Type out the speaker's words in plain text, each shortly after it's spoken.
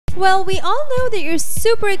Well, we all know that you're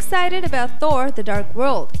super excited about Thor: The Dark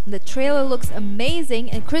World. The trailer looks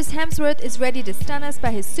amazing and Chris Hemsworth is ready to stun us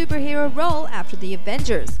by his superhero role after the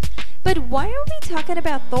Avengers. But why are we talking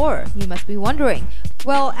about Thor, you must be wondering?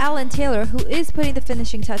 Well, Alan Taylor, who is putting the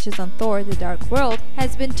finishing touches on Thor: The Dark World,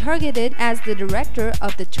 has been targeted as the director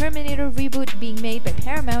of the Terminator Reboot being made by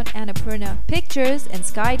Paramount, Annapurna Pictures and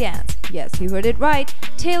Skydance. Yes, you heard it right.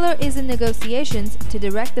 Taylor is in negotiations to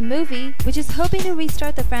direct the movie, which is hoping to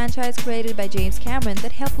restart the franchise created by James Cameron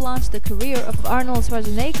that helped launch the career of Arnold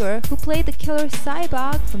Schwarzenegger, who played the killer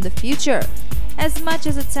cyborg from the future. As much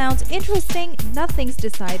as it sounds interesting, nothing's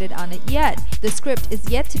decided on it yet. The script is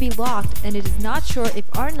yet to be locked and it is not sure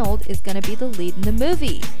if Arnold is gonna be the lead in the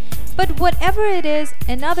movie. But whatever it is,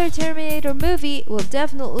 another Terminator movie will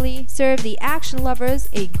definitely serve the action lovers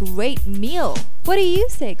a great meal. What do you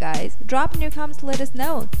say, guys? Drop in your comments to let us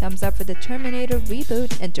know. Thumbs up for the Terminator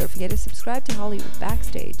Reboot, and don't forget to subscribe to Hollywood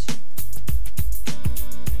Backstage.